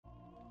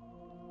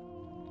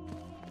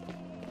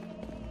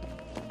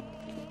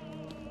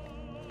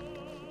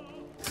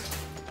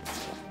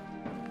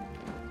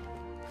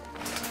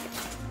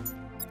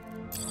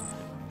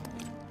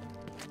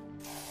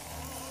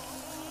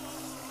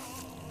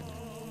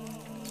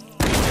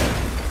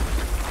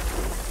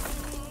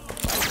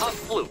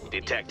fluke,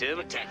 Detective.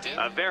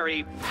 A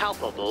very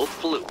palpable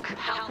fluke.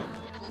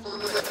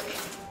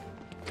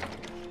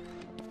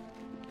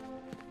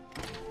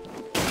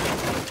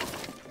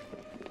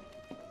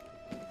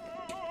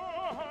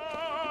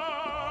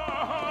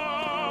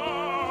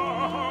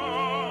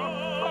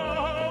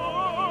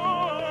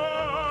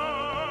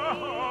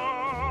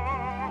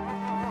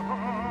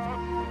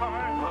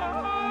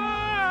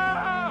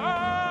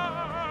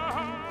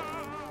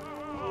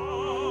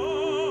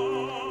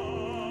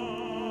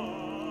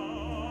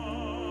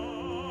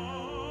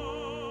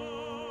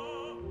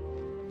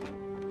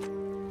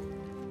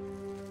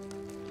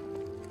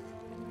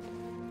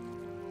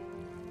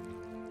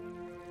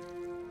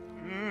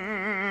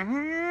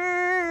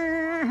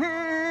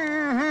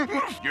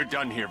 You're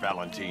done here,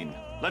 Valentine.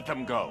 Let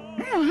them go.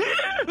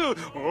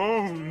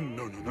 Oh,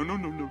 no.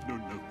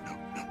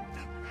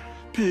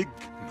 Pig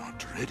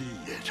not ready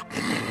yet.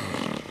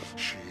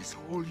 She's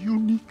all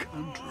unique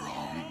and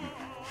wrong.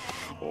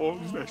 All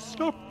messed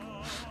up,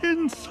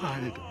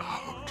 inside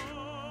out.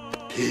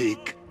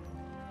 Pig,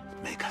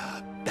 make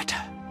her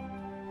better.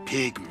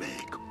 Pig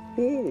make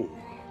all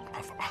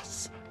of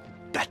us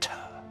better.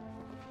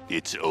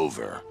 It's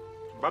over.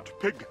 But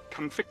Pig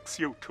can fix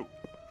you too.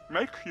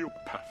 Make you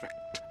perfect.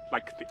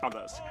 Like the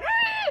others.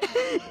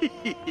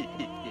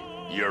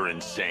 You're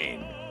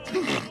insane.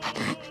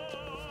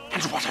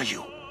 And what are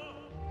you?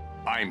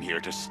 I'm here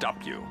to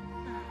stop you.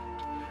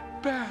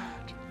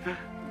 Bad.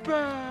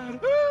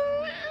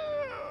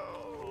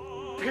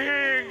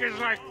 Pig is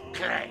like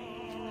clay.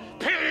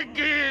 Pig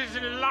is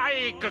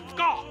like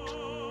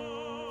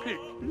God. Pig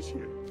is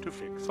here to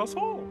fix us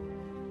all.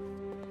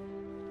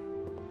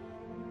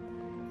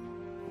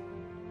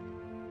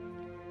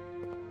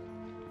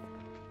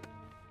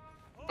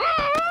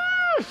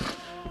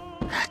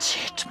 That's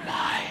it,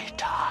 my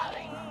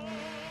darling.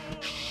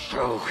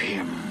 Show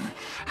him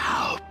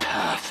how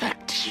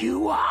perfect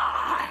you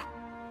are.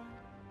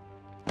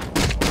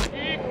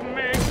 It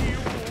makes you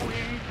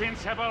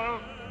invincible.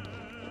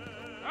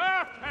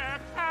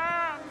 Perfect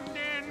hand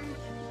in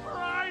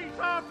price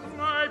of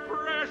my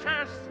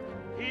precious.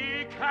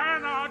 He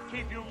cannot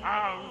keep you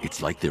out.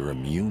 It's like they're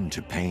immune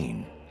to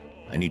pain.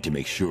 I need to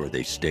make sure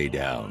they stay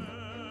down.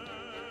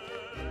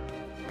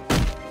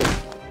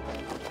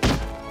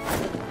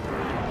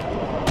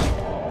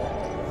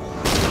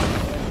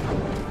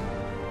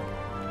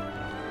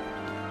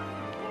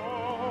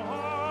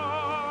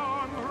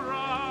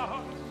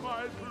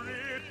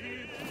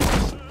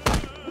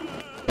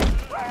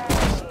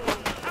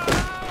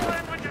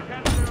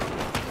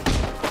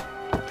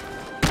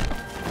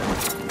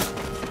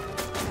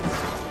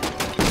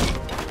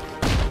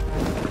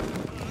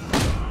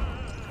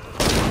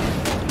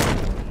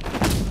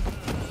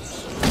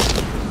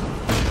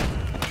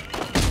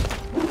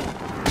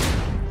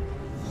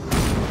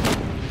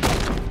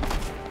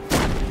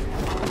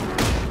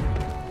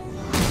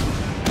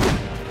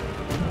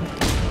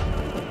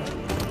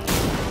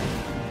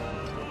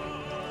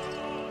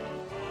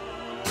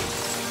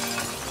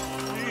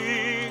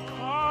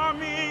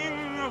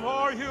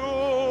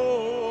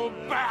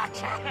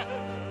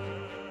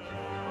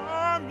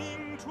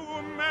 Coming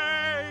to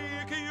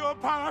make you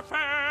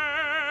perfect.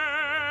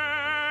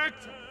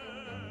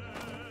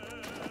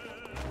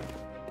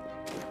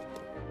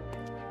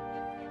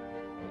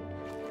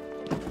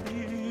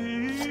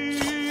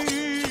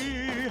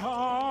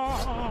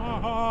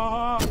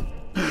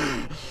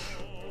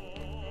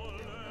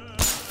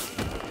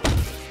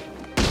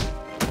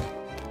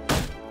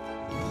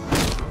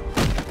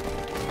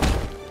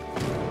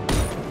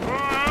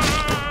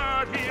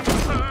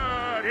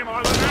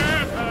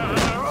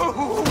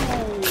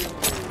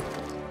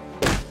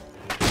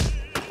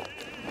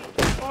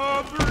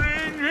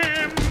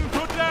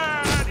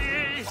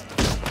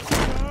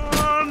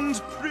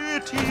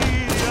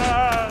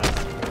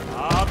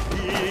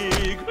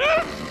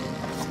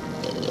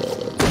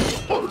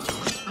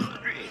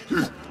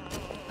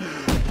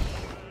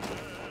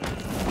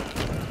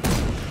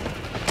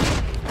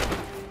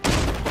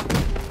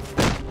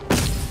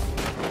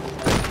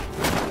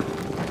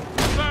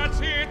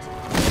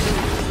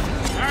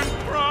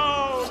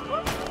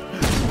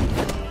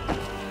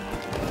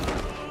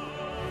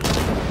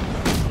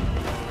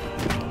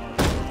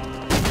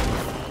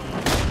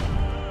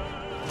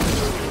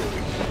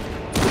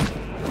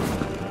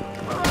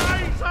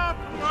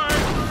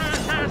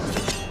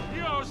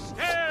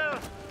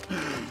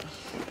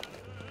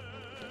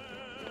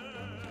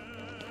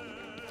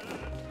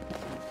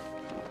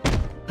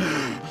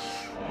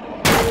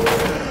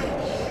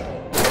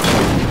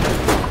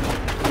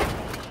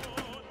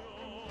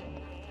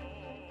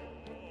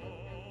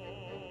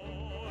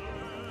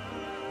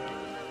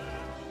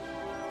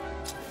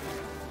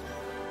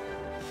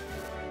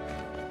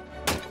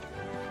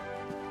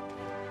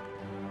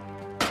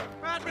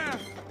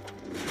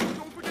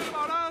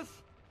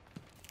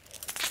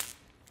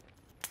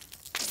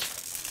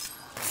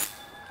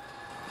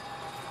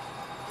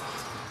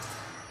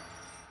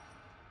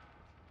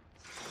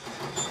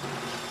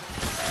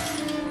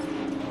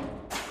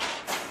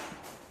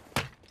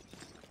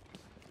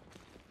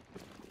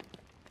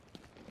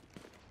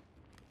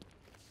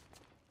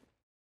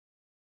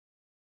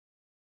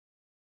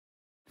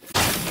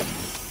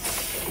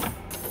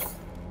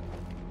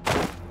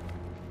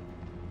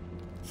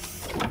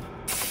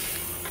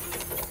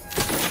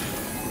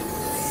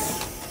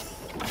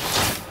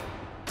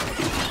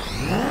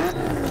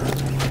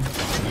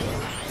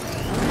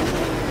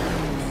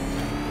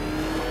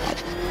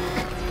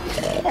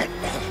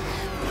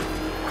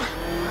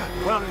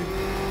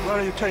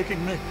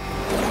 taking me?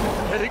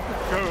 Pig,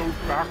 go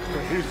back to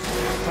his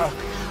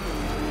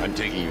circus. I'm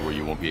taking you where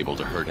you won't be able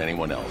to hurt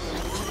anyone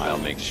else. I'll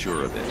make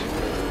sure of it.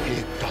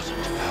 Pig doesn't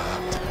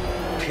hurt.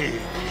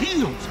 Pig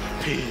heals.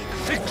 Pig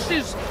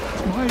fixes.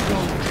 My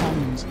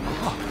Darkhams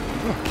are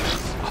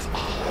works of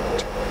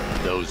art.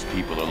 Those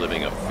people are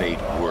living a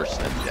fate worse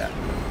than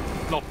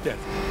death. Not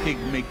death. Pig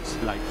makes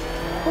life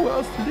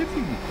worth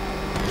living.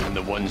 And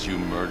the ones you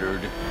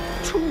murdered?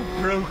 Too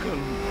broken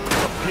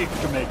for Pig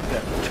to make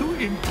them. Too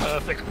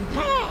imperfect.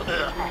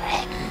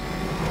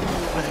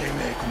 They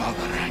make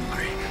Mother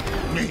angry.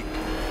 Make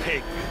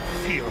Pig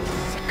feel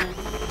sick.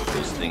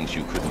 Those things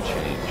you couldn't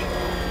change.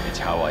 It's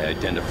how I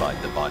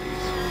identified the bodies.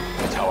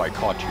 It's how I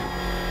caught you.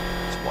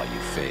 It's why you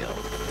failed.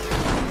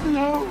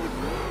 No.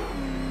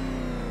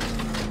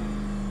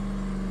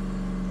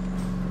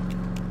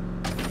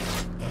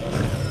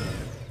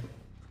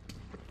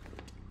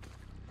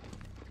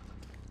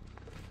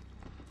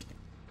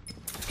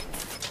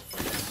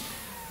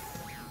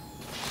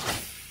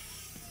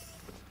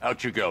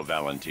 Out you go,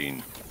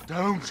 Valentine.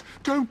 Don't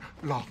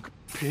lock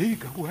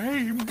Pig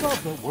away.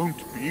 Mother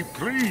won't be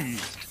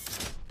pleased.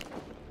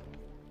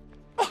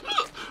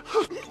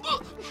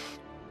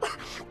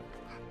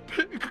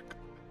 Pig,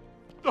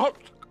 not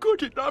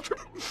good enough.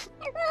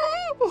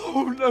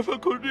 Oh, never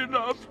good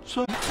enough.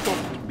 So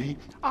stop me.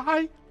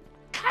 I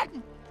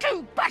can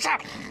do better.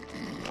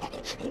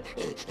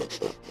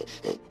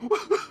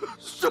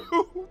 So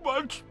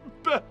much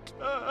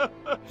better.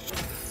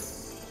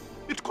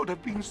 It could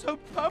have been so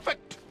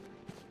perfect.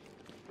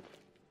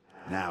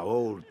 Now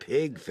old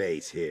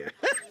Pigface here.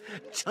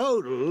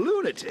 Total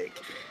lunatic.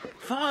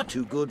 Far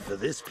too good for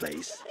this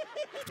place.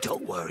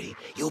 Don't worry,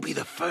 you'll be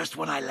the first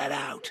one I let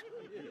out.